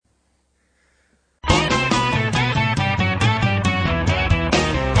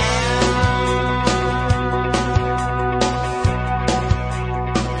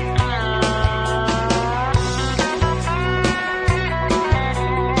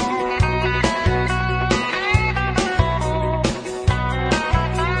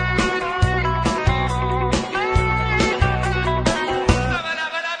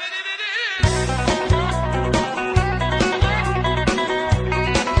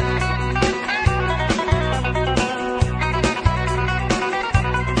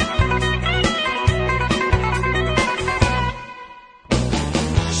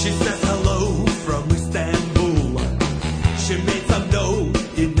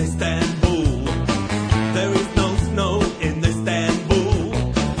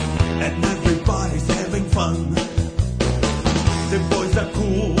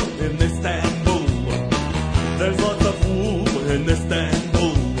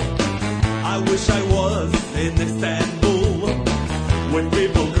wish I was in Istanbul with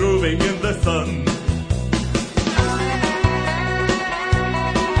people grooving in the sun.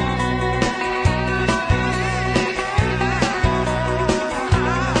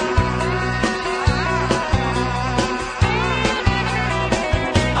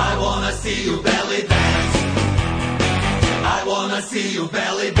 I wanna see you belly dance. I wanna see you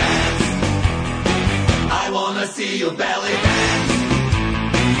belly dance. I wanna see you belly dance.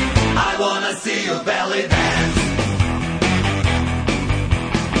 I wanna see you belly dance.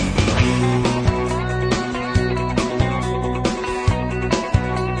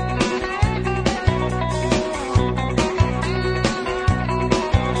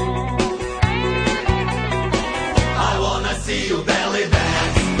 I wanna see you belly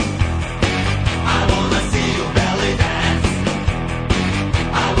dance. I wanna see you belly dance. I wanna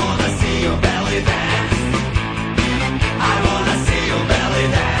see you belly dance. I wanna see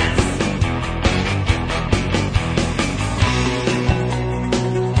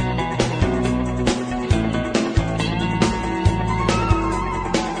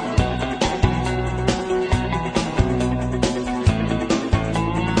you belly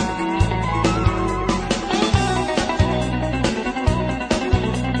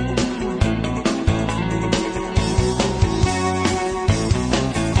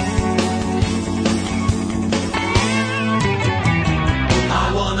I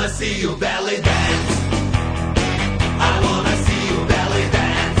wanna see you belly dance. I wanna see you belly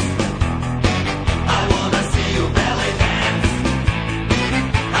dance. I wanna see you belly dance.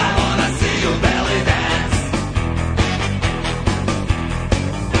 I wanna see you belly dance.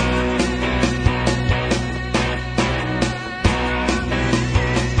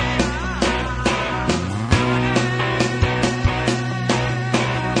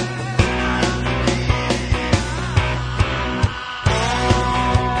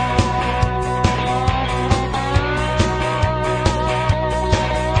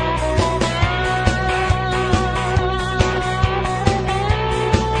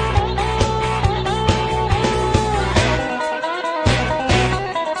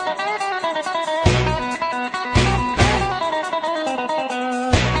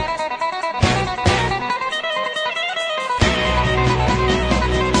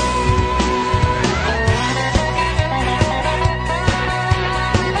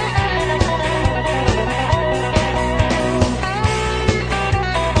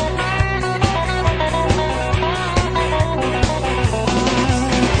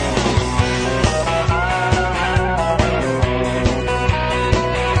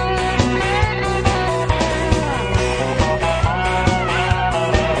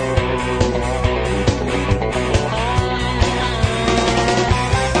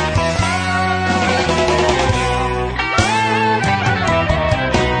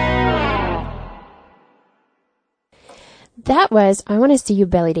 That was I Want to See You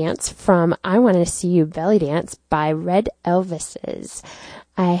Belly Dance from I Want to See You Belly Dance by Red Elvises.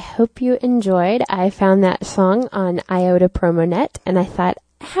 I hope you enjoyed. I found that song on IOTA PromoNet, and I thought,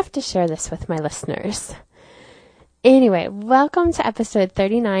 I have to share this with my listeners. Anyway, welcome to episode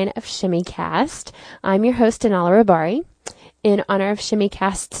 39 of ShimmyCast. I'm your host, Anala Rabari. In honor of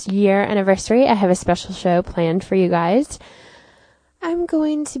ShimmyCast's year anniversary, I have a special show planned for you guys. I'm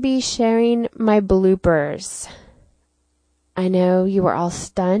going to be sharing my bloopers. I know you were all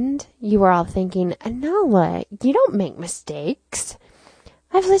stunned. You were all thinking, Anala, you don't make mistakes.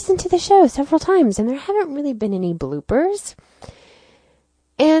 I've listened to the show several times and there haven't really been any bloopers.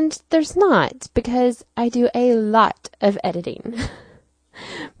 And there's not, because I do a lot of editing.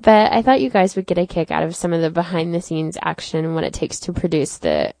 But I thought you guys would get a kick out of some of the behind the scenes action and what it takes to produce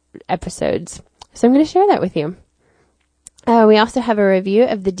the episodes. So I'm going to share that with you. We also have a review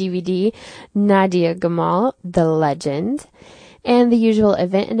of the DVD Nadia Gamal, The Legend, and the usual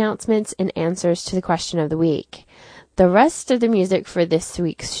event announcements and answers to the question of the week. The rest of the music for this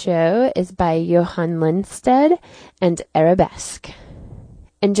week's show is by Johan Lindstedt and Arabesque.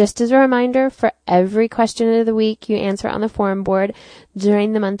 And just as a reminder, for every question of the week you answer on the forum board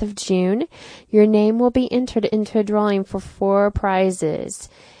during the month of June, your name will be entered into a drawing for 4 prizes.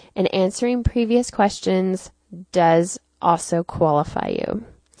 And answering previous questions does also qualify you.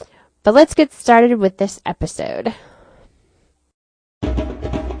 But let's get started with this episode.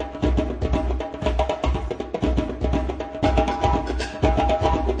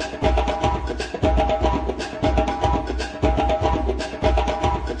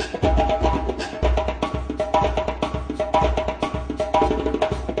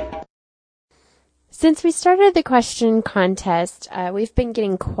 Since we started the question contest, we've been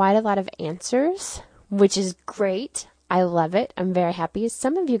getting quite a lot of answers, which is great. I love it. I'm very happy.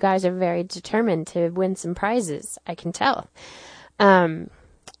 Some of you guys are very determined to win some prizes. I can tell.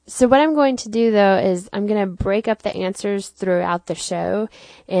 So what I'm going to do, though, is I'm going to break up the answers throughout the show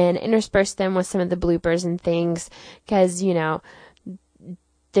and intersperse them with some of the bloopers and things because,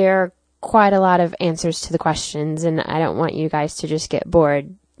 there are quite a lot of answers to the questions, and I don't want you guys to just get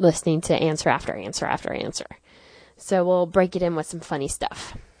bored listening to answer after answer after answer. So we'll break it in with some funny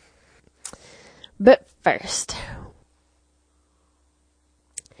stuff. But first,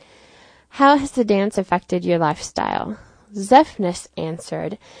 how has the dance affected your lifestyle? Zephnis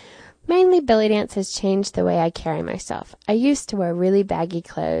answered, mainly belly dance has changed the way I carry myself. I used to wear really baggy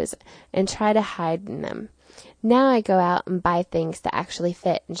clothes and try to hide in them. Now I go out and buy things that actually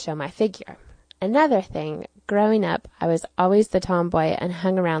fit and show my figure. Another thing, growing up, I was always the tomboy and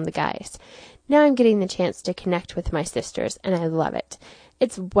hung around the guys. Now I'm getting the chance to connect with my sisters, and I love it.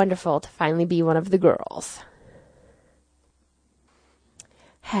 It's wonderful to finally be one of the girls.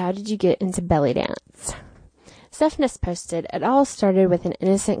 How did you get into belly dance? Zephnis posted, it all started with an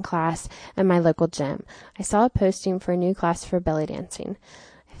innocent class at my local gym. I saw a posting for a new class for belly dancing.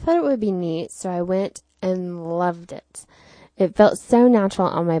 I thought it would be neat, so I went and loved it. It felt so natural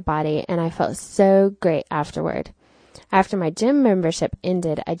on my body, and I felt so great afterward. After my gym membership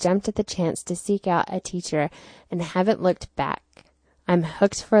ended, I jumped at the chance to seek out a teacher and haven't looked back. I'm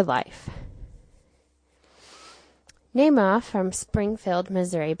hooked for life. Nema from Springfield,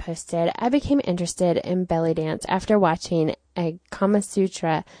 Missouri posted, I became interested in belly dance after watching A Kama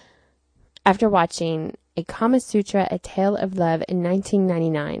Sutra, A Tale of Love in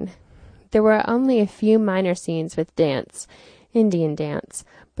 1999. There were only a few minor scenes with dance, Indian dance,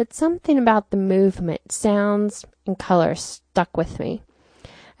 but something about the movement, sounds, and colors stuck with me.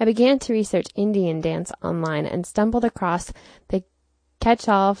 I began to research Indian dance online and stumbled across the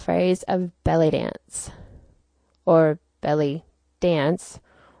catch-all phrase of belly dance, or belly dance,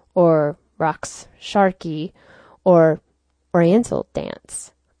 or rocks sharky, or oriental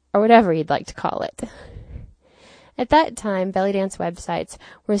dance, or whatever you'd like to call it. At that time, belly dance websites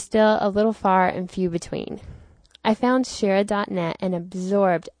were still a little far and few between. I found Shira.net and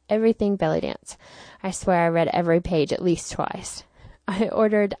absorbed everything belly dance. I swear I read every page at least twice. I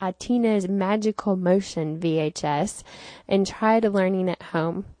ordered Atina's Magical Motion VHS and tried learning at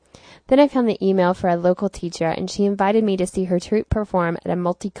home. Then I found the email for a local teacher, and she invited me to see her troupe perform at a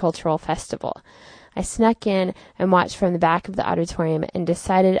multicultural festival. I snuck in and watched from the back of the auditorium and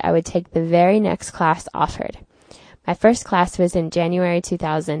decided I would take the very next class offered. My first class was in January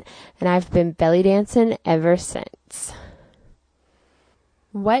 2000, and I've been belly dancing ever since.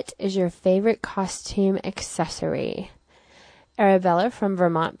 What is your favorite costume accessory? Arabella from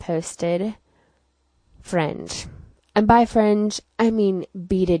Vermont posted, fringe. And by fringe, I mean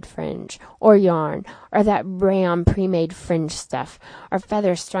beaded fringe, or yarn, or that rayon pre-made fringe stuff, or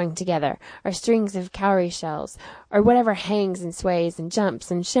feathers strung together, or strings of cowrie shells, or whatever hangs and sways and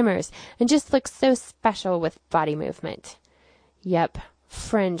jumps and shimmers, and just looks so special with body movement. Yep,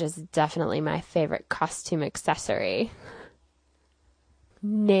 fringe is definitely my favorite costume accessory.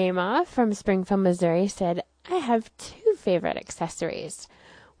 Nema from Springfield, Missouri said, I have two favorite accessories,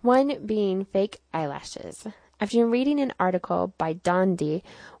 one being fake eyelashes. After reading an article by Dondi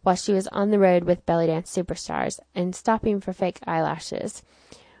while she was on the road with belly dance superstars and stopping for fake eyelashes,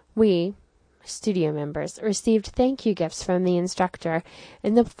 we, studio members, received thank you gifts from the instructor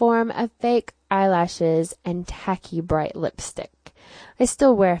in the form of fake eyelashes and tacky bright lipstick. I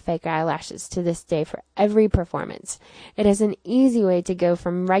still wear fake eyelashes to this day for every performance. It is an easy way to go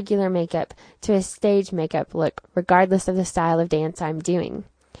from regular makeup to a stage makeup look, regardless of the style of dance I'm doing.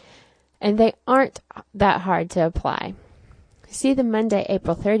 And they aren't that hard to apply. See the Monday,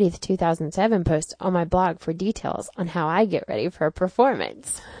 April 30th, 2007 post on my blog for details on how I get ready for a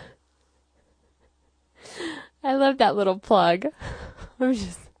performance. I love that little plug.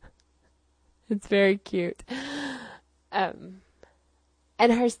 It's very cute. And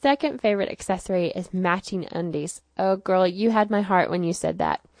her second favorite accessory is matching undies. Oh, girl, you had my heart when you said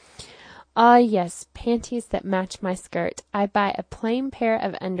that. Ah, yes, panties that match my skirt. I buy a plain pair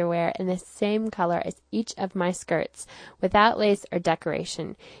of underwear in the same color as each of my skirts, without lace or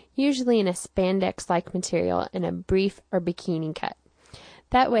decoration, usually in a spandex-like material in a brief or bikini cut.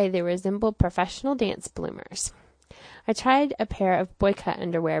 That way they resemble professional dance bloomers. I tried a pair of boycott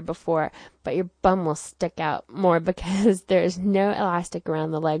underwear before, but your bum will stick out more because there is no elastic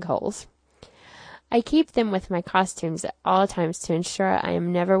around the leg holes. I keep them with my costumes at all times to ensure I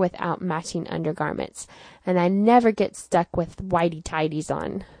am never without matching undergarments, and I never get stuck with whitey-tidies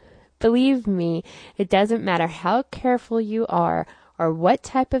on. Believe me, it doesn't matter how careful you are or what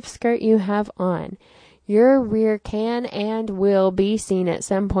type of skirt you have on. your rear can and will be seen at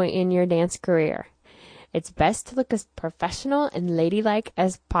some point in your dance career. It's best to look as professional and ladylike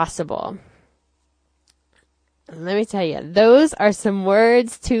as possible. Let me tell you, those are some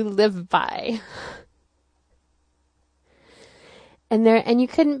words to live by. And you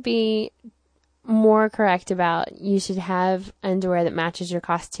couldn't be more correct about you should have underwear that matches your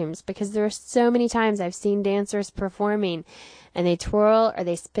costumes, because there are so many times I've seen dancers performing and they twirl or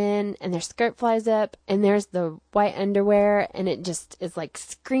they spin and their skirt flies up and there's the white underwear and it just is like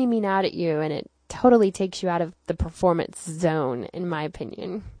screaming out at you, and it totally takes you out of the performance zone, in my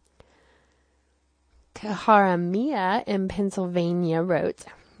opinion. Kahara Mia in Pennsylvania wrote,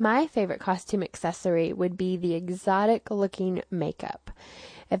 "My favorite costume accessory would be the exotic-looking makeup.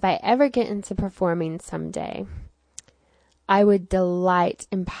 If I ever get into performing someday, I would delight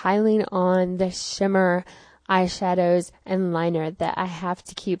in piling on the shimmer eyeshadows and liner that I have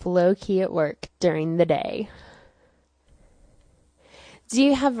to keep low-key at work during the day." Do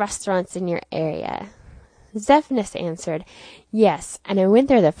you have restaurants in your area? Zephnis answered, "Yes, and I went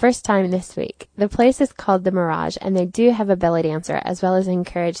there the first time this week. The place is called The Mirage, and they do have a belly dancer, as well as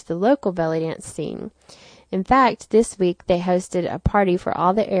encourage the local belly dance scene. In fact, this week they hosted a party for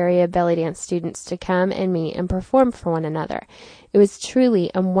all the area belly dance students to come and meet and perform for one another. It was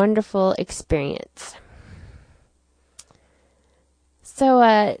truly a wonderful experience." So,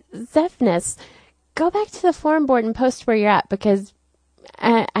 Zephnis, go back to the forum board and post where you're at, because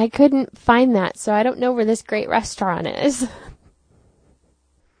I couldn't find that, so I don't know where this great restaurant is.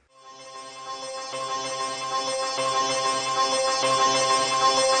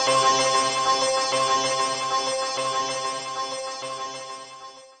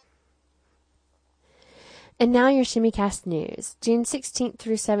 And now your ShimmyCast news. June 16th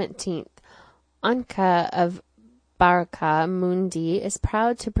through 17th, Anka of Baraka Mundi is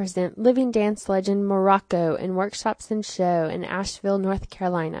proud to present living dance legend Morocco in workshops and show in Asheville, North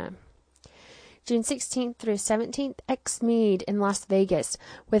Carolina. June 16th through 17th, X-Mead in Las Vegas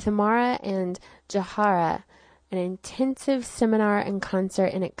with Amara and Jahara, an intensive seminar and concert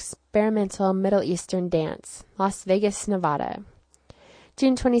in experimental Middle Eastern dance, Las Vegas, Nevada.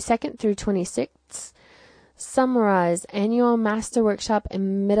 June 22nd through 26th, Samura's annual Master Workshop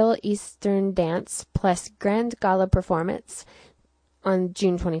in Middle Eastern Dance plus Grand Gala performance on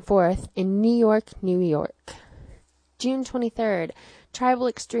June 24th in New York, New York. June 23rd, Tribal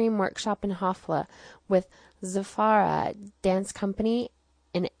Extreme Workshop in Hofla with Zafara Dance Company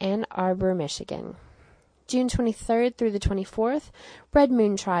in Ann Arbor, Michigan. June 23rd through the 24th, Red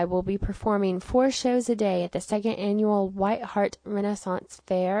Moon Tribe will be performing 4 shows a day at the 2nd Annual White Heart Renaissance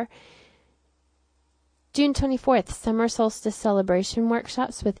Fair. June 24th, Summer Solstice Celebration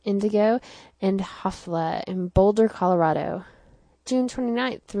Workshops with Indigo and Hafla in Boulder, Colorado. June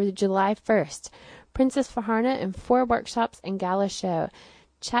 29th through July 1st, Princess Faharna in 4 workshops and gala show,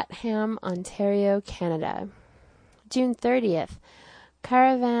 Chatham, Ontario, Canada. June 30th,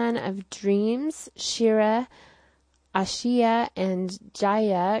 Caravan of Dreams, Shira, Ashia, and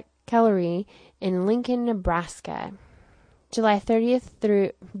Jaya Kellery in Lincoln, Nebraska. June 30th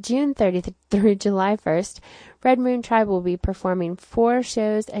through July 1st, Red Moon Tribe will be performing 4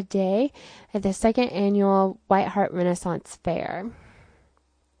 shows a day at the 2nd Annual White Heart Renaissance Fair.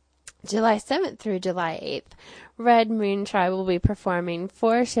 July 7th through July 8th, Red Moon Tribe will be performing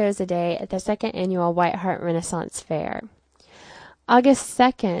 4 shows a day at the 2nd Annual White Heart Renaissance Fair. August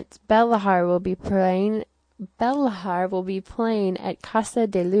 2nd, Belahar will be playing at Casa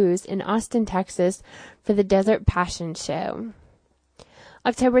de Luz in Austin, Texas for the Desert Passion Show.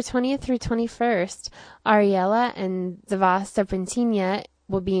 October 20th through 21st, Ariella and Zava Serpentina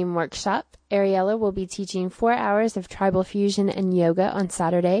will be in workshop. Ariella will be teaching 4 hours of tribal fusion and yoga on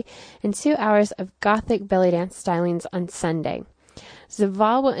Saturday and 2 hours of Gothic belly dance stylings on Sunday.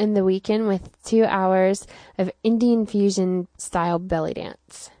 Zava will end the weekend with 2 hours of Indian fusion style belly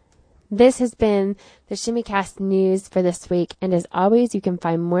dance. This has been the ShimmyCast news for this week, and as always, you can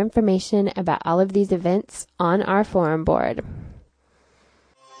find more information about all of these events on our forum board.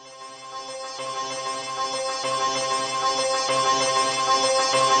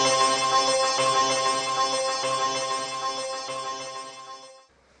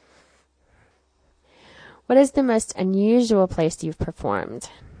 What is the most unusual place you've performed?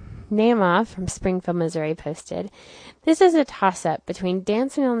 Nama from Springfield, Missouri posted, "This is a toss-up between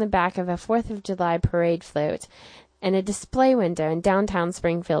dancing on the back of a 4th of July parade float and a display window in downtown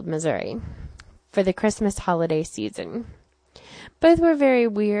Springfield, Missouri for the Christmas holiday season. Both were very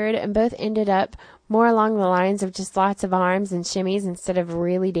weird and both ended up more along the lines of just lots of arms and shimmies instead of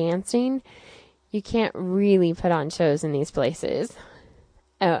really dancing. You can't really put on shows in these places.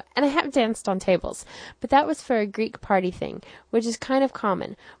 Oh, and I have danced on tables, but that was for a Greek party thing, which is kind of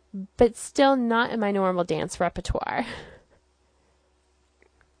common, but still not in my normal dance repertoire.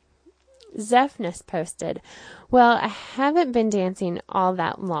 Zephnis posted, well, I haven't been dancing all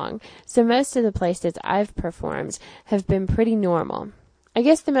that long, so most of the places I've performed have been pretty normal. I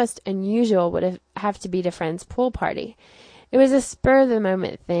guess the most unusual would have to be the friend's pool party. It was a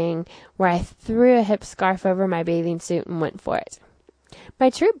spur-of-the-moment thing where I threw a hip scarf over my bathing suit and went for it. My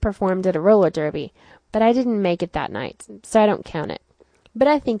troupe performed at a roller derby, but I didn't make it that night, so I don't count it. But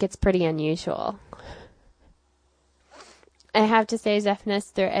I think it's pretty unusual. I have to say,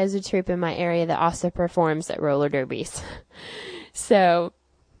 Zephnis, there is a troupe in my area that also performs at roller derbies. So,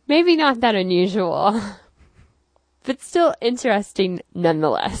 maybe not that unusual, but still interesting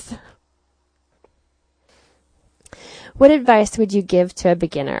nonetheless. What advice would you give to a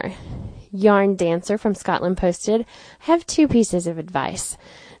beginner? Yarn Dancer from Scotland posted, I have 2 pieces of advice.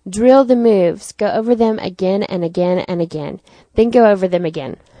 Drill the moves. Go over them again and again and again. Then go over them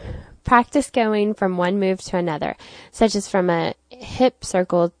again. Practice going from one move to another, such as from a hip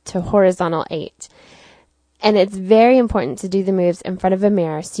circle to horizontal 8. And it's very important to do the moves in front of a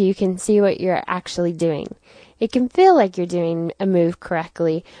mirror so you can see what you're actually doing. It can feel like you're doing a move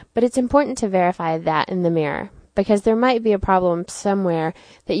correctly, but it's important to verify that in the mirror, because there might be a problem somewhere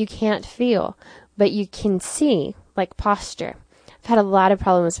that you can't feel, but you can see, like posture. I've had a lot of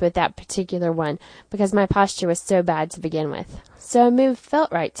problems with that particular one because my posture was so bad to begin with. So a move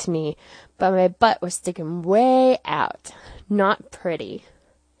felt right to me, but my butt was sticking way out. Not pretty.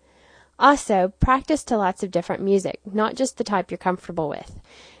 Also, practice to lots of different music, not just the type you're comfortable with.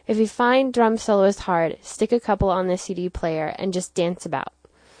 If you find drum solos hard, stick a couple on the CD player and just dance about.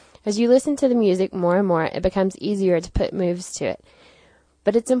 As you listen to the music more and more, it becomes easier to put moves to it.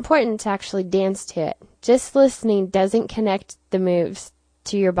 But it's important to actually dance to it. Just listening doesn't connect the moves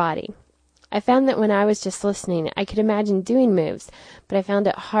to your body. I found that when I was just listening, I could imagine doing moves, but I found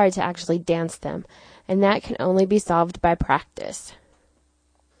it hard to actually dance them, and that can only be solved by practice.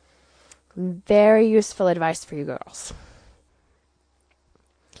 Very useful advice for you girls.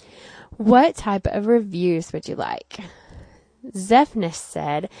 What type of reviews would you like? Zephnis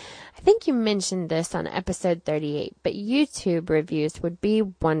said, I think you mentioned this on episode 38, but YouTube reviews would be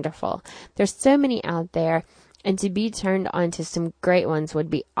wonderful. There's so many out there, and to be turned on to some great ones would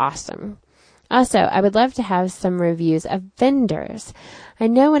be awesome. Also, I would love to have some reviews of vendors. I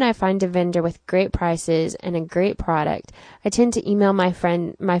know when I find a vendor with great prices and a great product, I tend to email my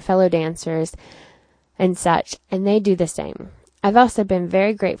fellow dancers and such, and they do the same. I've also been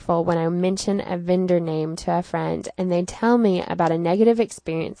very grateful when I mention a vendor name to a friend and they tell me about a negative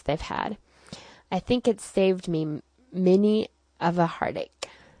experience they've had. I think it's saved me many of a heartache.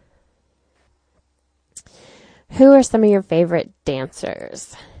 Who are some of your favorite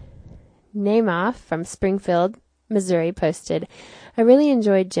dancers? Namoff from Springfield, Missouri posted, I really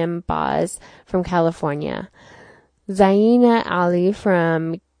enjoyed Jim Boz from California. Zaina Ali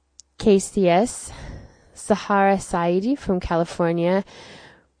from KCS, Sahara Saidi from California,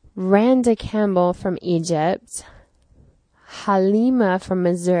 Randa Campbell from Egypt, Halima from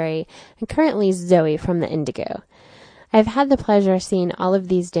Missouri, and currently Zoe from the Indigo. I've had the pleasure of seeing all of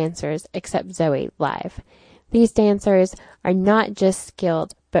these dancers except Zoe live. These dancers are not just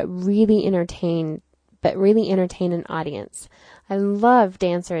skilled, but really entertain an audience. I love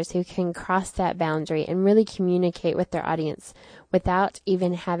dancers who can cross that boundary and really communicate with their audience without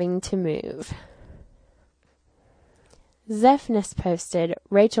even having to move. Zephnis posted,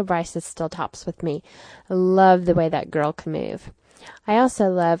 Rachel Bryce is still tops with me. I love the way that girl can move. I also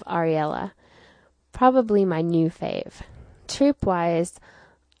love Ariella, probably my new fave. Troop-wise,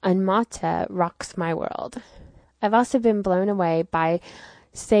 Anmata rocks my world. I've also been blown away by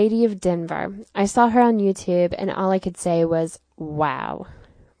Sadie of Denver. I saw her on YouTube and all I could say was, wow.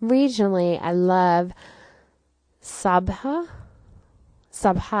 Regionally, I love Sabhai,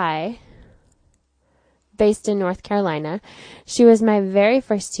 based in North Carolina. She was my very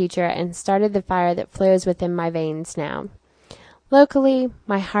first teacher and started the fire that flows within my veins now. Locally,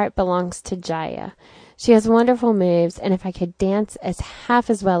 my heart belongs to Jaya. She has wonderful moves, and if I could dance as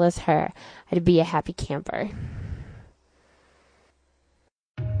half as well as her, I'd be a happy camper.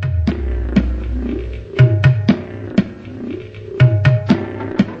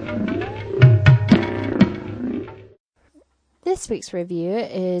 This week's review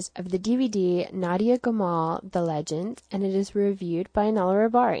is of the DVD Nadia Gamal, The Legend, and it is reviewed by Nala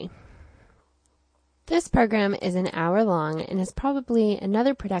Rabari. This program is an hour long and is probably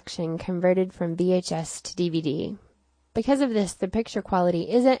another production converted from VHS to DVD. Because of this, the picture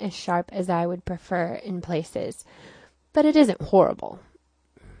quality isn't as sharp as I would prefer in places, but it isn't horrible.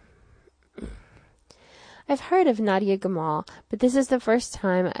 I've heard of Nadia Gamal, but this is the first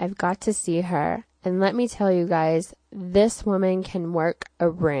time I've got to see her, and let me tell you guys, this woman can work a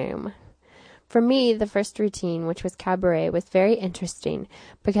room. For me, the first routine, which was cabaret, was very interesting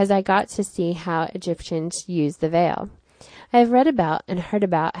because I got to see how Egyptians use the veil. I have read about and heard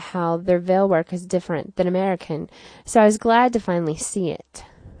about how their veil work is different than American, so I was glad to finally see it.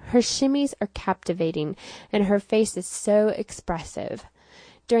 Her shimmies are captivating, and her face is so expressive.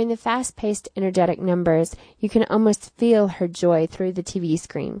 During the fast-paced, energetic numbers, you can almost feel her joy through the TV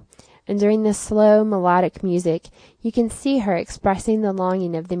screen. And during the slow, melodic music, you can see her expressing the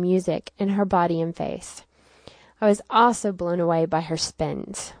longing of the music in her body and face. I was also blown away by her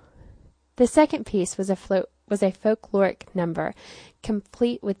spins. The second piece was a folkloric number,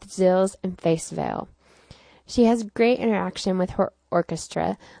 complete with zills and face veil. She has great interaction with her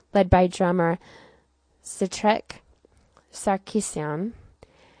orchestra, led by drummer Setrek Sarkisian.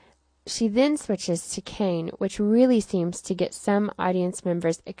 She then switches to cane, which really seems to get some audience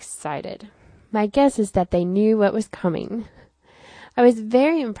members excited. My guess is that they knew what was coming. I was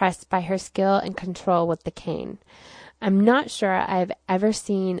very impressed by her skill and control with the cane. I'm not sure I've ever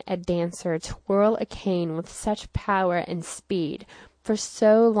seen a dancer twirl a cane with such power and speed for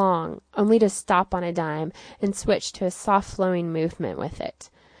so long, only to stop on a dime and switch to a soft-flowing movement with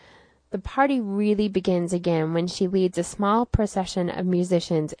it. The party really begins again when she leads a small procession of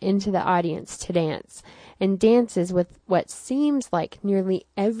musicians into the audience to dance, and dances with what seems like nearly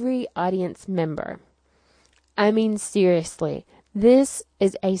every audience member. I mean, seriously, this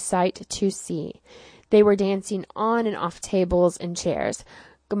is a sight to see. They were dancing on and off tables and chairs.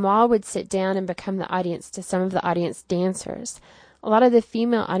 Gamal would sit down and become the audience to some of the audience dancers. A lot of the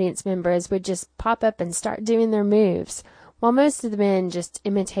female audience members would just pop up and start doing their moves, while most of the men just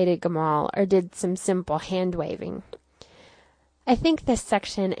imitated Gamal or did some simple hand-waving. I think this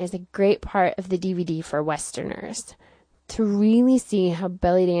section is a great part of the DVD for Westerners, to really see how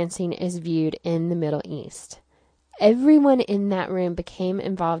belly dancing is viewed in the Middle East. Everyone in that room became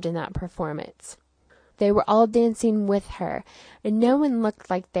involved in that performance. They were all dancing with her, and no one looked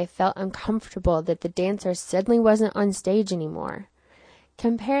like they felt uncomfortable that the dancer suddenly wasn't on stage anymore.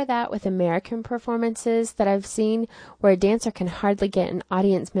 Compare that with American performances that I've seen where a dancer can hardly get an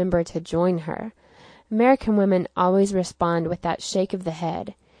audience member to join her. American women always respond with that shake of the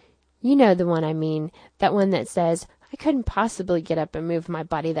head. You know the one I mean, that one that says, I couldn't possibly get up and move my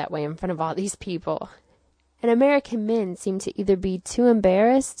body that way in front of all these people. And American men seem to either be too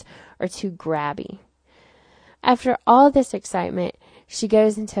embarrassed or too grabby. After all this excitement, she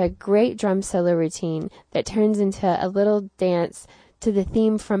goes into a great drum solo routine that turns into a little dance to the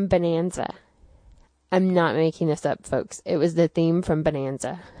theme from Bonanza. I'm not making this up, folks. It was the theme from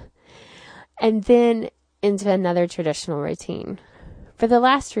Bonanza. And then into another traditional routine. For the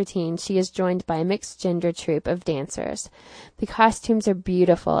last routine, she is joined by a mixed-gender troupe of dancers. The costumes are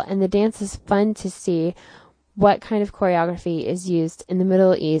beautiful, and the dance is fun to see what kind of choreography is used in the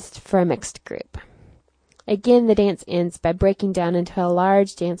Middle East for a mixed group. Again, the dance ends by breaking down into a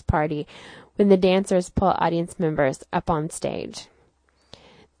large dance party when the dancers pull audience members up on stage.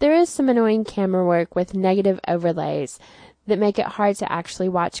 There is some annoying camera work with negative overlays that make it hard to actually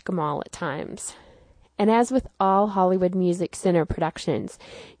watch Gamal at times. And as with all Hollywood Music Center productions,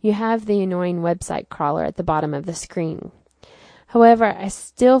 you have the annoying website crawler at the bottom of the screen. However, I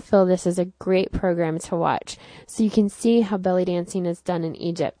still feel this is a great program to watch, so you can see how belly dancing is done in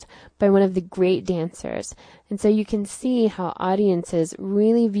Egypt by one of the great dancers, and so you can see how audiences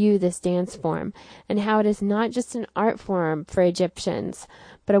really view this dance form, and how it is not just an art form for Egyptians,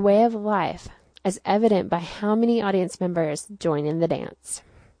 but a way of life, as evident by how many audience members join in the dance.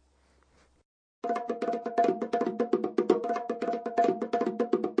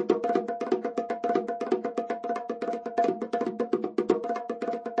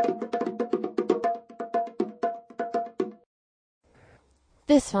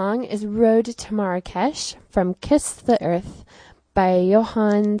 This song is Road to Marrakesh from Kiss the Earth by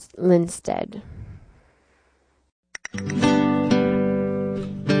Johannes Lindstedt.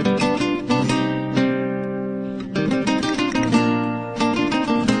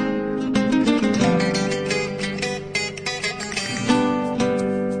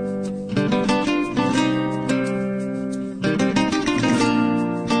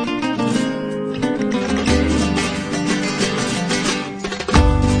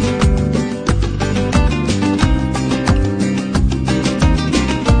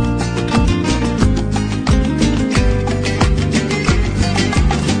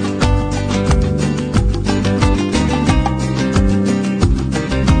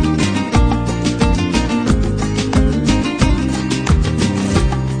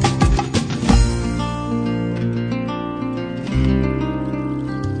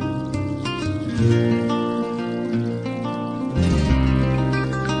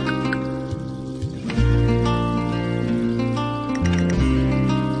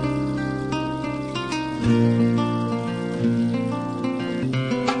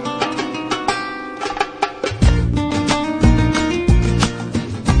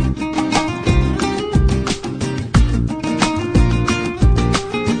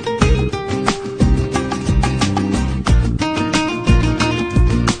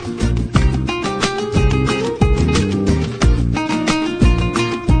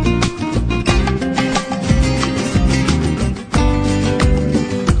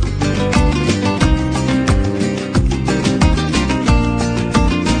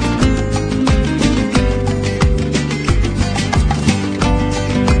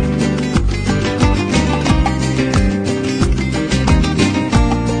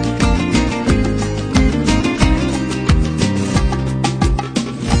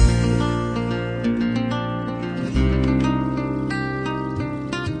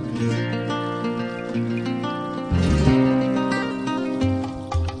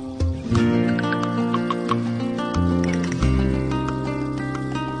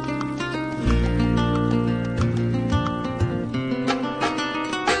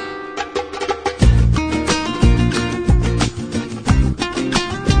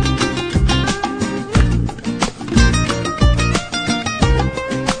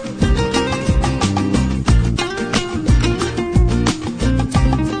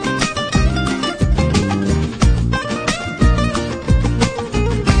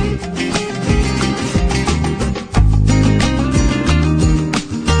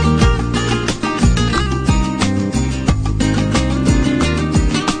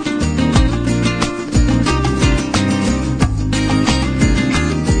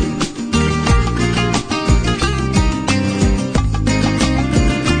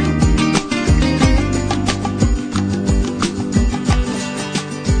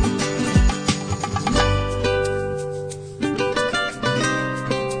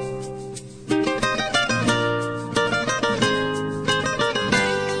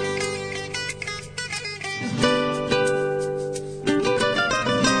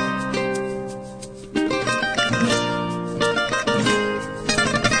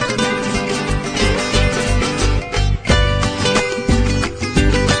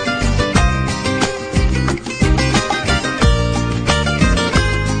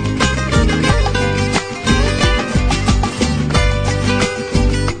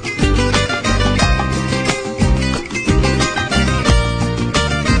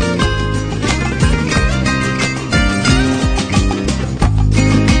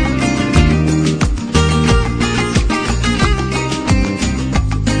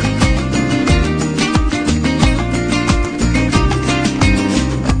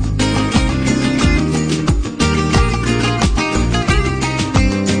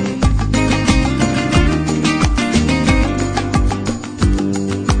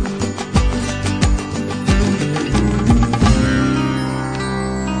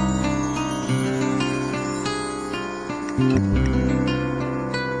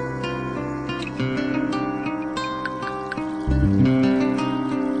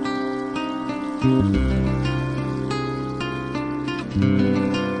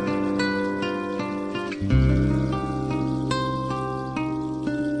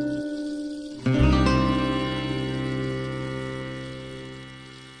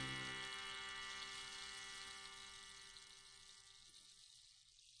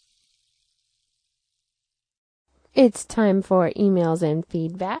 It's time for emails and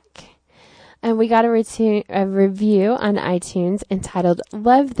feedback. And we got a review on iTunes entitled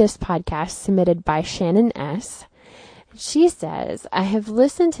Love This Podcast, submitted by Shannon S. She says, I have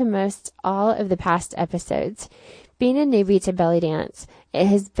listened to most all of the past episodes. Being a newbie to belly dance, it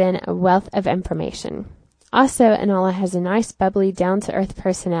has been a wealth of information. Also, Anala has a nice, bubbly, down-to-earth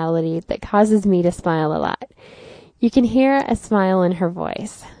personality that causes me to smile a lot. You can hear a smile in her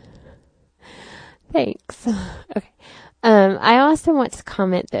voice. Thanks. Okay. I also want to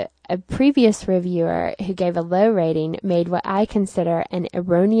comment that a previous reviewer who gave a low rating made what I consider an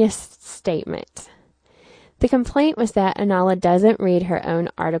erroneous statement. The complaint was that Anala doesn't read her own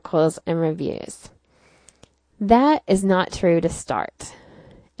articles and reviews. That is not true to start.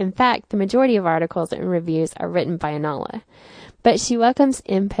 In fact, the majority of articles and reviews are written by Anala, but she welcomes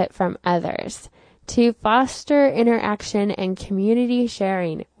input from others to foster interaction and community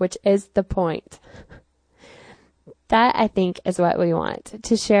sharing, which is the point. That, I think, is what we want,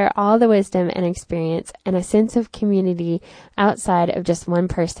 to share all the wisdom and experience and a sense of community outside of just one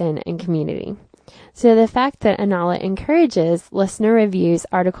person and community. So the fact that Anala encourages listener reviews,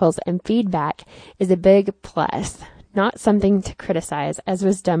 articles, and feedback is a big plus, not something to criticize, as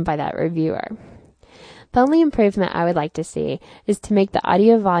was done by that reviewer. The only improvement I would like to see is to make the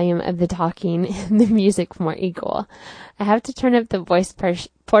audio volume of the talking and the music more equal. I have to turn up the voice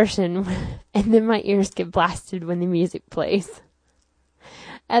portion and then my ears get blasted when the music plays.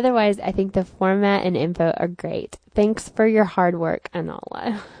 Otherwise, I think the format and info are great. Thanks for your hard work,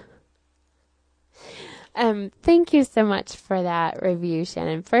 Anala. Thank you so much for that review,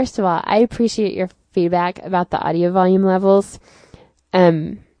 Shannon. First of all, I appreciate your feedback about the audio volume levels.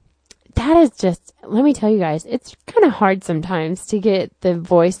 That is just, let me tell you guys, it's kind of hard sometimes to get the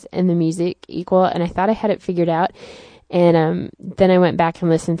voice and the music equal, and I thought I had it figured out. And then I went back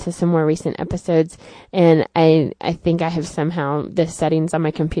and listened to some more recent episodes, and I think I have somehow, the settings on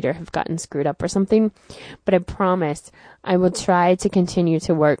my computer have gotten screwed up or something. But I promise I will try to continue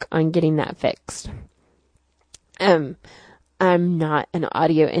to work on getting that fixed. I'm not an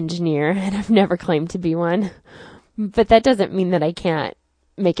audio engineer, and I've never claimed to be one. But that doesn't mean that I can't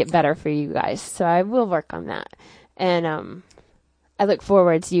make it better for you guys. So I will work on that. And I look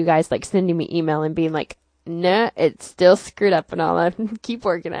forward to you guys like sending me email and being like, nah, it's still screwed up and all that. Keep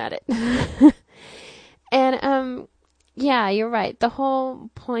working at it. And yeah, you're right. The whole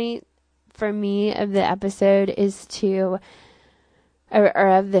point for me of the episode is to, or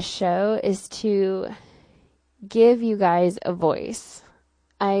of the show, is to give you guys a voice.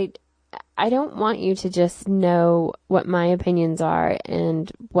 I don't want you to just know what my opinions are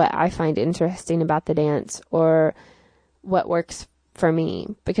and what I find interesting about the dance or what works for me.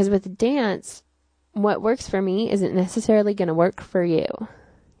 Because with dance, what works for me isn't necessarily going to work for you.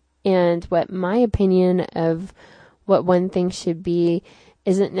 And what my opinion of what one thing should be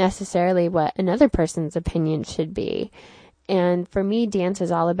isn't necessarily what another person's opinion should be. And for me, dance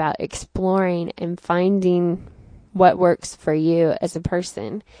is all about exploring and finding what works for you as a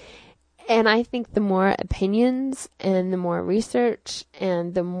person. And I think the more opinions and the more research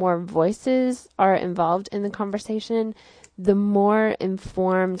and the more voices are involved in the conversation, the more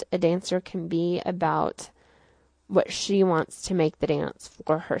informed a dancer can be about what she wants to make the dance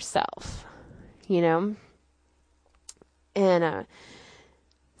for herself, you know? And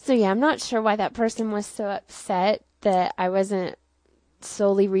so yeah, I'm not sure why that person was so upset that I wasn't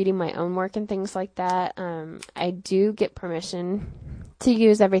solely reading my own work and things like that. I do get permission to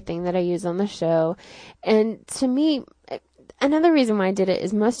use everything that I use on the show. And to me, another reason why I did it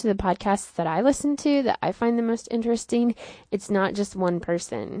is most of the podcasts that I listen to that I find the most interesting, it's not just one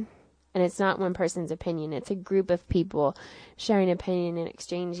person and it's not one person's opinion. It's a group of people sharing opinion and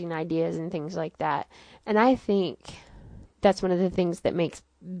exchanging ideas and things like that. And I think that's one of the things that makes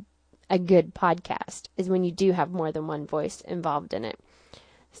a good podcast is when you do have more than one voice involved in it.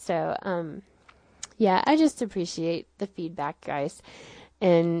 So, yeah, I just appreciate the feedback, guys.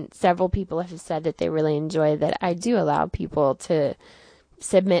 And several people have said that they really enjoy that I do allow people to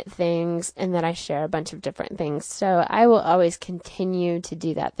submit things and that I share a bunch of different things. So I will always continue to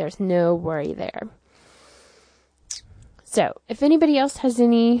do that. There's no worry there. So if anybody else has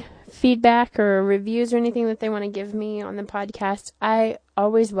any feedback or reviews or anything that they want to give me on the podcast, I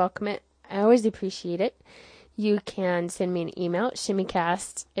always welcome it. I always appreciate it. You can send me an email at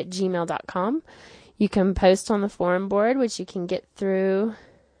shimmycast@gmail.com. You can post on the forum board, which you can get to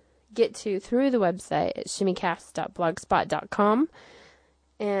through the website at shimmycast.blogspot.com.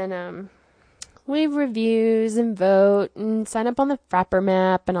 And leave reviews and vote and sign up on the Frapper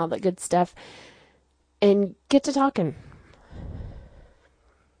map and all that good stuff. And get to talking.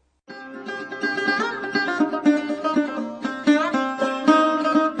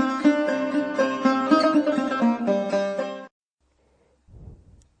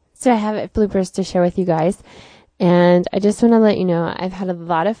 So I have bloopers to share with you guys. And I just want to let you know I've had a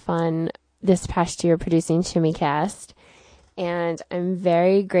lot of fun this past year producing ShimmyCast. And I'm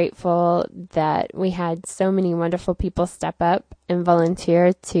very grateful that we had so many wonderful people step up and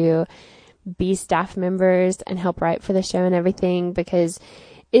volunteer to be staff members and help write for the show and everything, because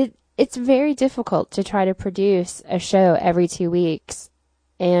it's very difficult to try to produce a show every 2 weeks.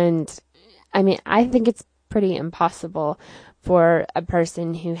 And I mean, I think it's pretty impossible for a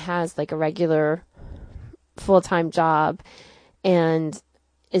person who has like a regular full-time job and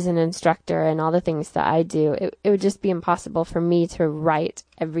is an instructor and all the things that I do. It would just be impossible for me to write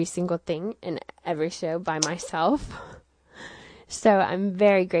every single thing in every show by myself. So I'm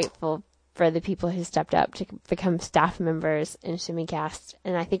very grateful for the people who stepped up to become staff members in ShimmyCast,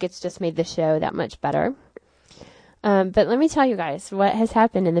 and I think it's just made the show that much better. But let me tell you guys what has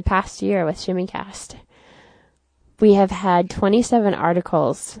happened in the past year with ShimmyCast. We have had 27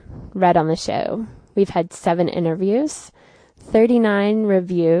 articles read on the show. We've had 7 interviews, 39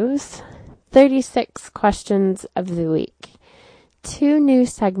 reviews, 36 questions of the week, 2 new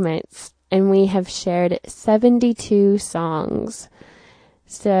segments, and we have shared 72 songs.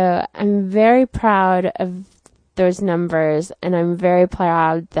 So I'm very proud of those numbers, and I'm very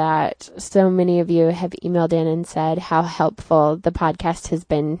proud that so many of you have emailed in and said how helpful the podcast has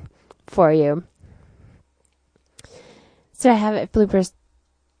been for you. So I have it bloopers.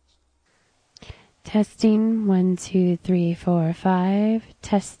 Testing 1 2 3 4 5.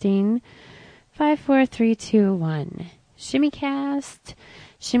 Testing 5 4 3 2 1. Shimmycast,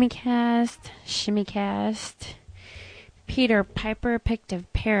 shimmycast, shimmycast. Peter Piper picked a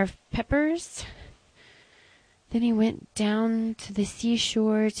pair of peppers. Then he went down to the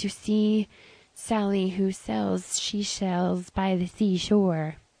seashore to see Sally, who sells seashells by the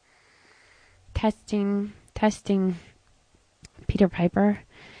seashore. Testing, testing. Peter Piper,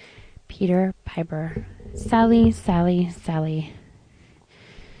 Peter Piper. Sally, Sally, Sally.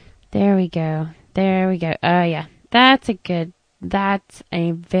 There we go. There we go. Oh, yeah. That's a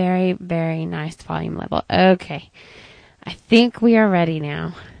very, very nice volume level. Okay. I think we are ready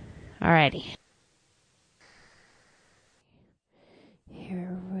now. Alrighty.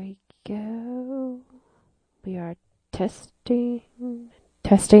 Here we go. We are testing.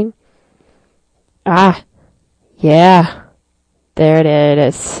 Testing. Ah. Yeah. There it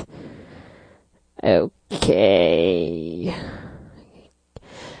is. Okay.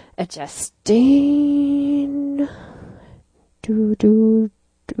 Adjusting. Do.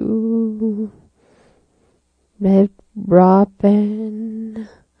 Red Robin.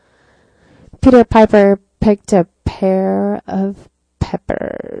 Peter Piper picked a pair of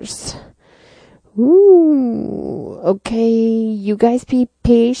peppers. Ooh, okay, you guys be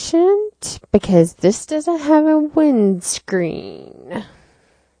patient because this doesn't have a windscreen.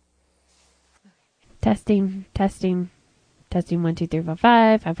 Testing. 1 2 3 4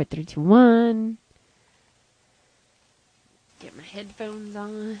 5 5 4 3 2 1. Get my headphones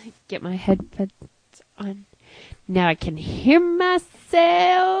on. Now I can hear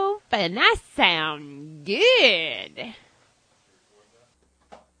myself and I sound good.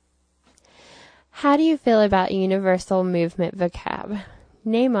 How do you feel about universal movement vocab?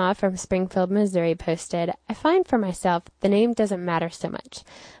 Naima from Springfield, Missouri posted, I find for myself the name doesn't matter so much.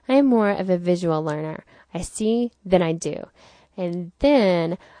 I am more of a visual learner. I see, then I do. And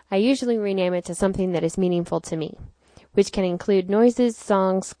then I usually rename it to something that is meaningful to me, which can include noises,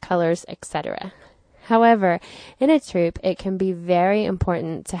 songs, colors, etc. However, in a troupe, it can be very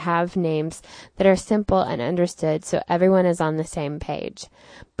important to have names that are simple and understood so everyone is on the same page.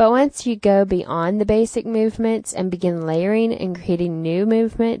 But once you go beyond the basic movements and begin layering and creating new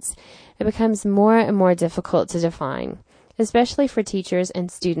movements, it becomes more and more difficult to define, especially for teachers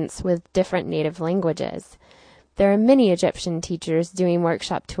and students with different native languages. There are many Egyptian teachers doing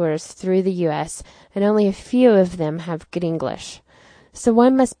workshop tours through the U.S., and only a few of them have good English. So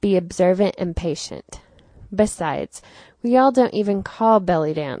one must be observant and patient. Besides, we all don't even call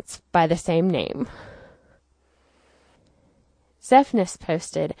belly dance by the same name. Zephnis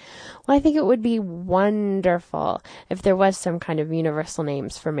posted, well, I think it would be wonderful if there was some kind of universal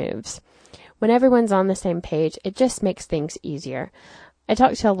names for moves. When everyone's on the same page, it just makes things easier. I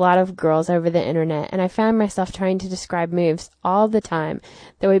talked to a lot of girls over the internet, and I found myself trying to describe moves all the time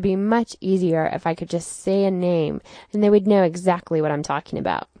that would be much easier if I could just say a name, and they would know exactly what I'm talking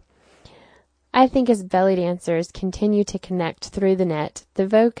about. I think as belly dancers continue to connect through the net, the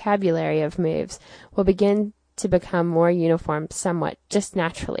vocabulary of moves will begin to become more uniform somewhat, just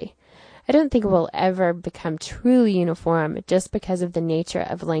naturally. I don't think it will ever become truly uniform just because of the nature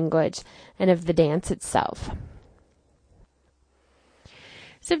of language and of the dance itself.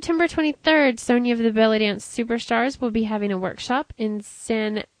 September 23rd, Sonia of the Belly Dance Superstars will be having a workshop in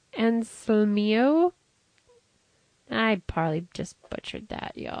San Anselmo. I probably just butchered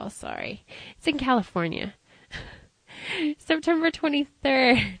that, y'all. Sorry. It's in California. September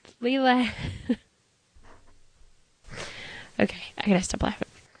 23rd, Leela. Okay, I gotta stop laughing.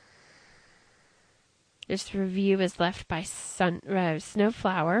 This review is left by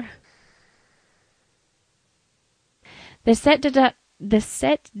Snowflower. The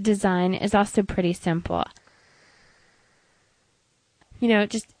set design is also pretty simple.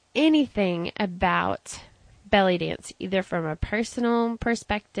 Just anything about belly dance, either from a personal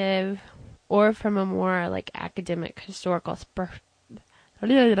perspective or from a more academic, historical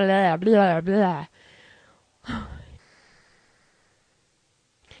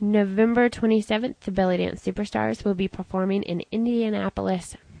November 27th, the Belly Dance Superstars will be performing in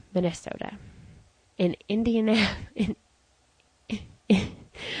Indianapolis, Minnesota. in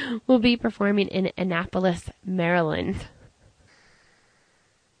will be performing in Annapolis, Maryland.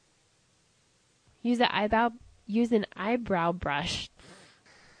 Use an eyebrow brush.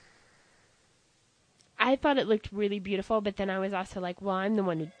 I thought it looked really beautiful, but then I was also like, well, I'm the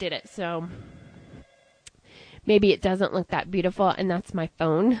one who did it, so maybe it doesn't look that beautiful, and that's my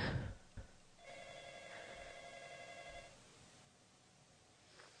phone.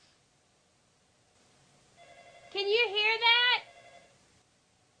 Can you hear that?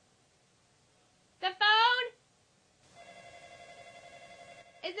 The phone?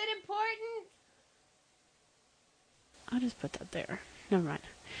 Is it important? I'll just put that there. Never mind.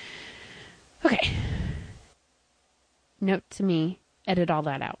 Okay. Note to me, edit all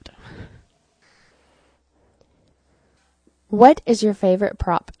that out. What is your favorite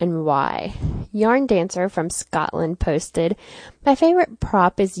prop and why? Yarn Dancer from Scotland posted, My favorite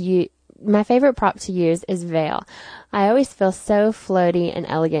prop to use is veil. I always feel so floaty and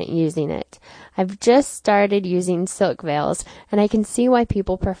elegant using it. I've just started using silk veils, and I can see why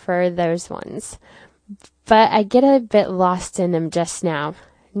people prefer those ones. But I get a bit lost in them just now.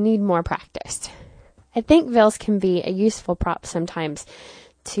 Need more practice. I think veils can be a useful prop sometimes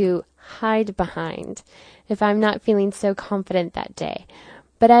to hide behind if I'm not feeling so confident that day.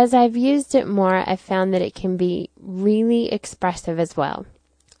 But as I've used it more, I've found that it can be really expressive as well.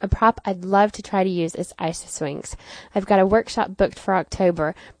 A prop I'd love to try to use is Isis Wings. I've got a workshop booked for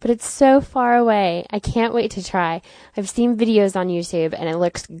October, but it's so far away. I can't wait to try. I've seen videos on YouTube and it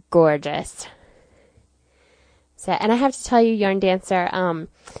looks gorgeous. And I have to tell you, Yarn Dancer,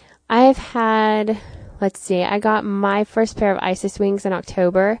 I've had, I got my first pair of Isis Wings in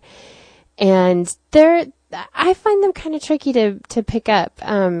October, and I find them kind of tricky to pick up.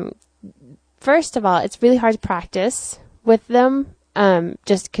 First of all, it's really hard to practice with them,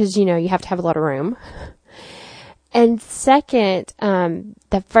 just because, you have to have a lot of room. And second,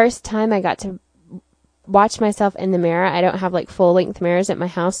 the first time I got to watch myself in the mirror, I don't have full-length mirrors at my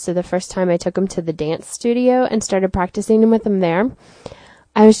house, so the first time I took them to the dance studio and started practicing with them there,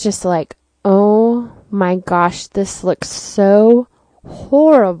 I was just like, oh my gosh, this looks so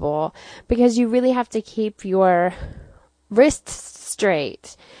horrible, because you really have to keep your wrists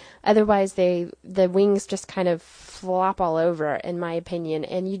straight. Otherwise, the wings just kind of flop all over, in my opinion,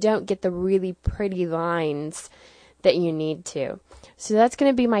 and you don't get the really pretty lines that you need to. So that's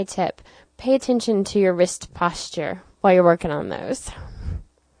going to be my tip. Pay attention to your wrist posture while you're working on those.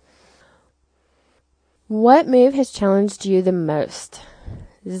 What move has challenged you the most?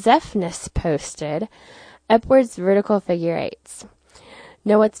 Zephnis posted, upwards vertical figure eights.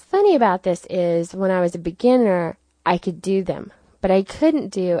 Now what's funny about this is when I was a beginner, I could do them, but I couldn't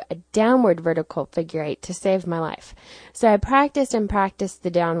do a downward vertical figure eight to save my life. So I practiced and practiced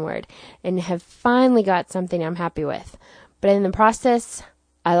the downward and have finally got something I'm happy with. But in the process,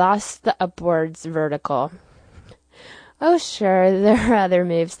 I lost the upwards vertical. Oh, sure, there are other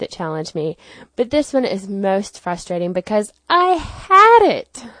moves that challenge me, but this one is most frustrating because I had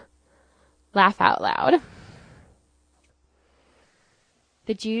it. Laugh out loud.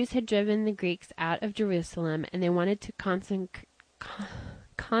 The Jews had driven the Greeks out of Jerusalem, and they wanted to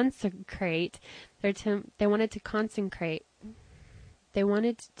consecrate their They wanted to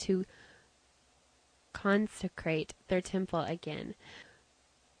consecrate their temple again.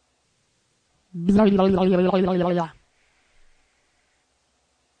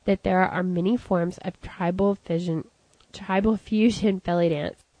 That there are many forms of tribal fusion belly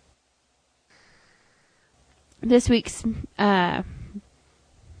dance. This week's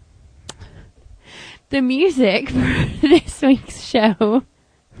the music for this week's show.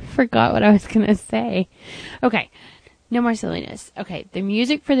 Forgot what I was gonna say. Okay, no more silliness. Okay, the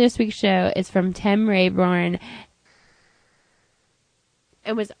music for this week's show is from Tim Rayborn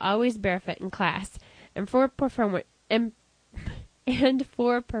and was always barefoot in class. And for performances.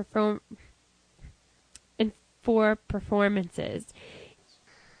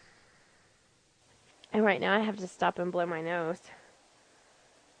 And right now I have to stop and blow my nose.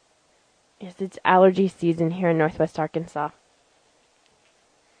 Yes, it's allergy season here in Northwest Arkansas.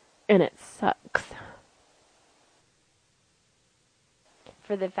 And it sucks.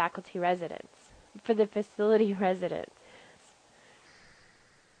 For the faculty residents. For the facility residents.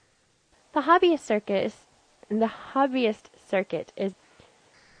 The hobbyist circuit is,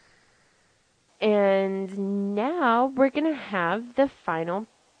 and now we're gonna have the final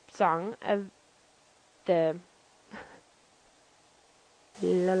song of the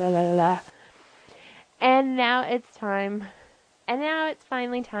la la la la. And now it's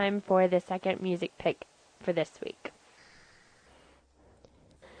finally time for the second music pick for this week.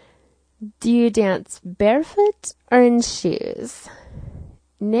 Do you dance barefoot or in shoes?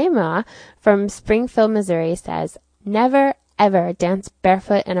 Nema from Springfield, Missouri says, never ever dance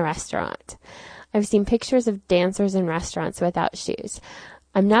barefoot in a restaurant. I've seen pictures of dancers in restaurants without shoes.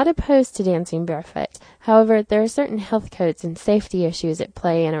 I'm not opposed to dancing barefoot. However, there are certain health codes and safety issues at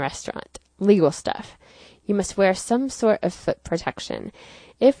play in a restaurant. Legal stuff. You must wear some sort of foot protection.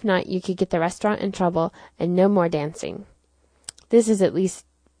 If not, you could get the restaurant in trouble and no more dancing. This is at least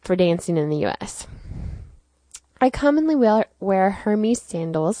for dancing in the U.S. I commonly wear Hermes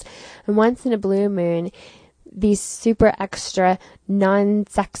sandals, and once in a blue moon, these super extra,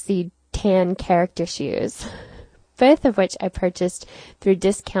 non-sexy tan character shoes, both of which I purchased through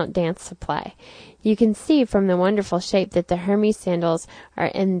Discount Dance Supply. You can see from the wonderful shape that the Hermes sandals are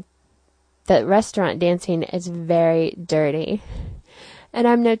in the restaurant dancing is very dirty. And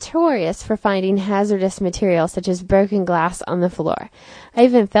I'm notorious for finding hazardous material such as broken glass on the floor. I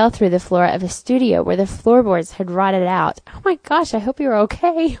even fell through the floor of a studio where the floorboards had rotted out. Oh my gosh, I hope you're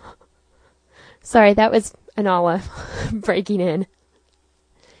okay. Sorry, that was Anala breaking in.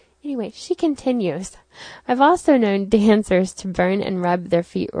 Anyway, she continues. I've also known dancers to burn and rub their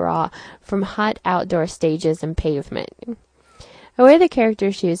feet raw from hot outdoor stages and pavement. I wear the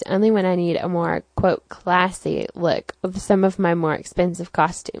character shoes only when I need a more, quote, classy look with some of my more expensive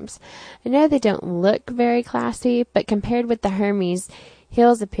costumes. I know they don't look very classy, but compared with the Hermes,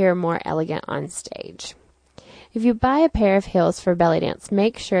 heels appear more elegant on stage. If you buy a pair of heels for belly dance,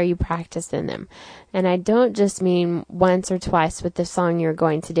 make sure you practice in them. And I don't just mean once or twice with the song you're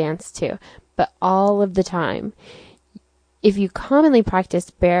going to dance to, but all of the time. If you commonly practice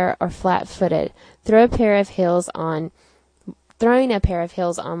bare or flat-footed, throwing a pair of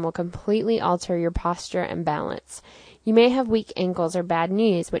heels on will completely alter your posture and balance. You may have weak ankles or bad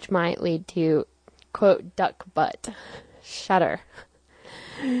knees, which might lead to, quote, duck butt. Shudder.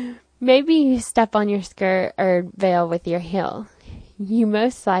 Maybe you step on your skirt or veil with your heel. You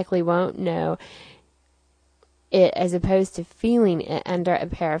most likely won't know it as opposed to feeling it under a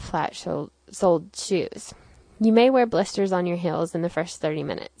pair of flat-soled shoes. You may wear blisters on your heels in the first 30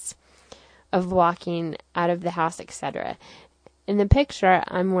 minutes of walking out of the house, etc. In the picture,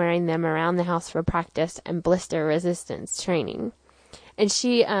 I'm wearing them around the house for practice and blister resistance training. And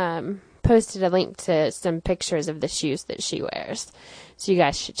she posted a link to some pictures of the shoes that she wears. So you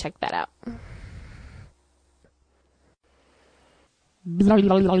guys should check that out.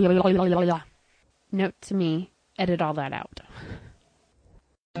 Note to me, edit all that out.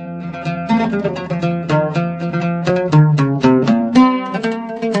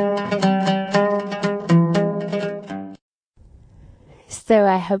 So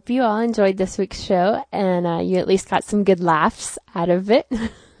I hope you all enjoyed this week's show and you at least got some good laughs out of it.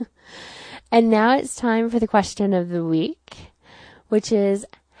 And now it's time for the question of the week, which is,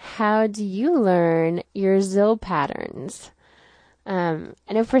 how do you learn your ZIL patterns? I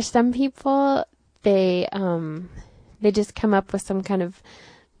know for some people, they just come up with some kind of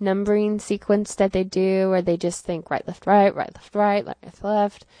numbering sequence that they do, or they just think right, left, right, left, left,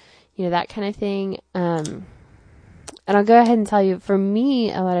 left, that kind of thing. And I'll go ahead and tell you, for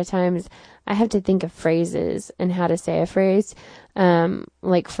me, a lot of times I have to think of phrases and how to say a phrase.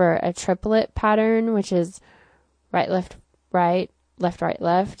 Like for a triplet pattern, which is right, left,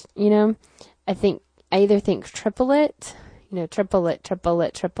 left, I either think triplet, triplet,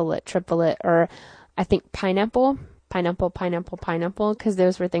 or I think pineapple, because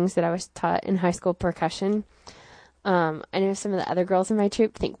those were things that I was taught in high school percussion. I know some of the other girls in my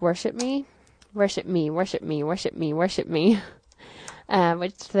troupe think worship me, which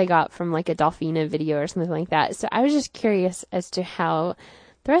they got from like a Dolphina video or something like that. So I was just curious as to how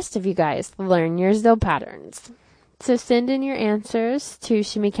the rest of you guys learn your ZIL patterns. So send in your answers to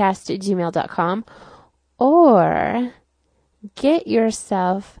shimmycast@gmail.com or get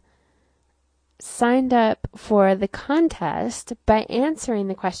yourself signed up for the contest by answering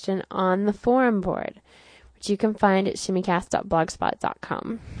the question on the forum board, which you can find at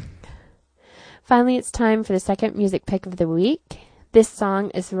shimmycast.blogspot.com. Finally, it's time for the second music pick of the week. This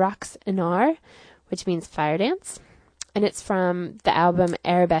song is Raqs Anar, which means fire dance, and it's from the album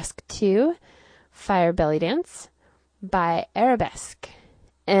Arabesque 2, Fire Belly Dance, by Arabesque,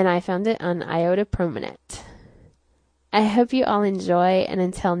 and I found it on Iota Prominent. I hope you all enjoy, and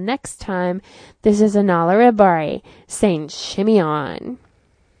until next time, this is Anala Rabari saying shimmy on.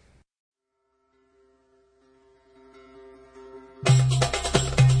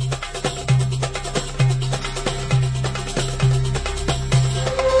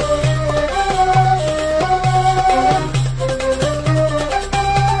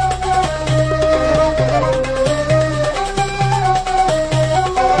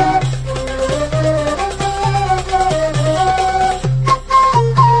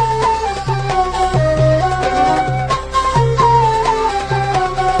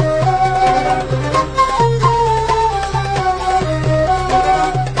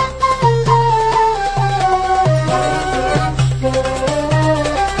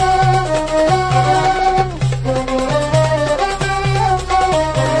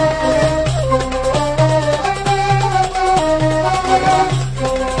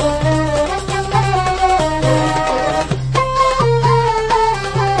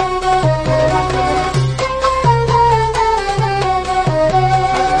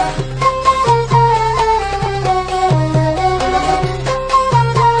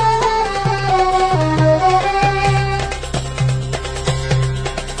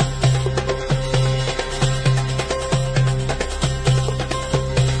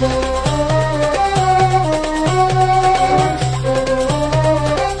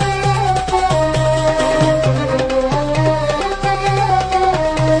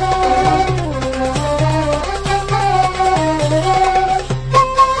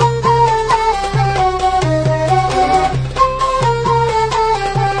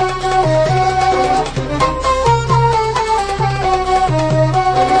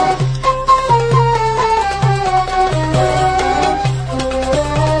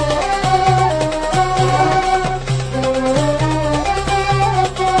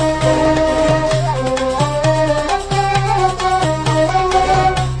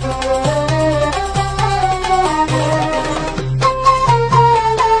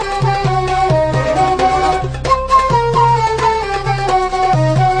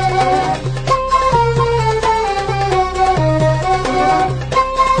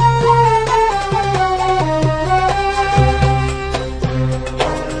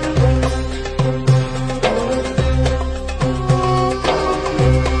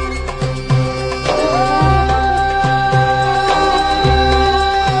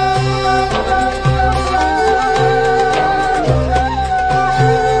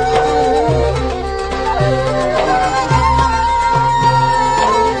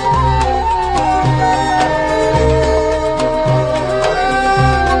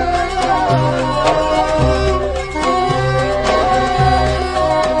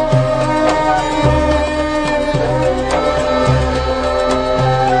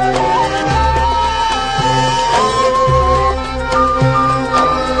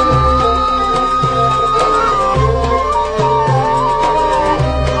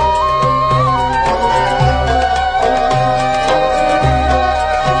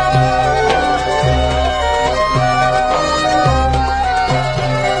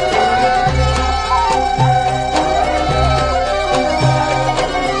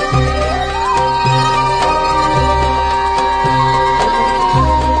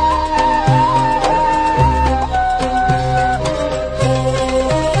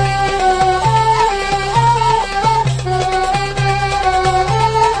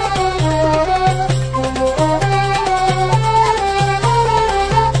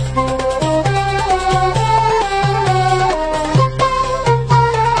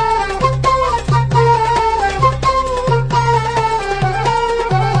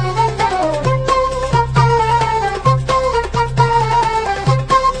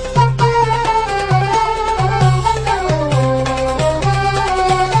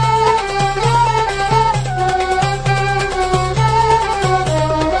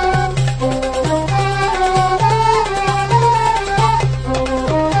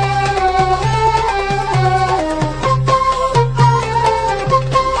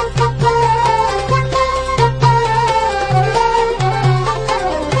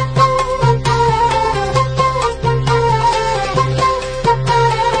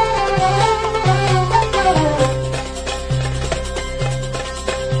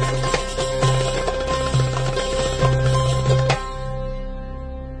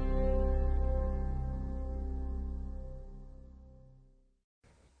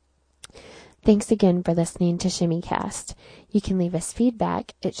 Thanks again for listening to ShimmyCast. You can leave us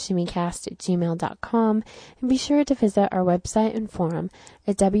feedback at shimmycast@gmail.com and be sure to visit our website and forum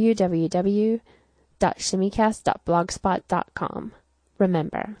at www.shimmycast.blogspot.com.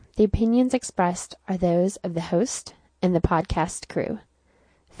 Remember, the opinions expressed are those of the host and the podcast crew.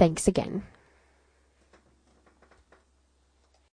 Thanks again.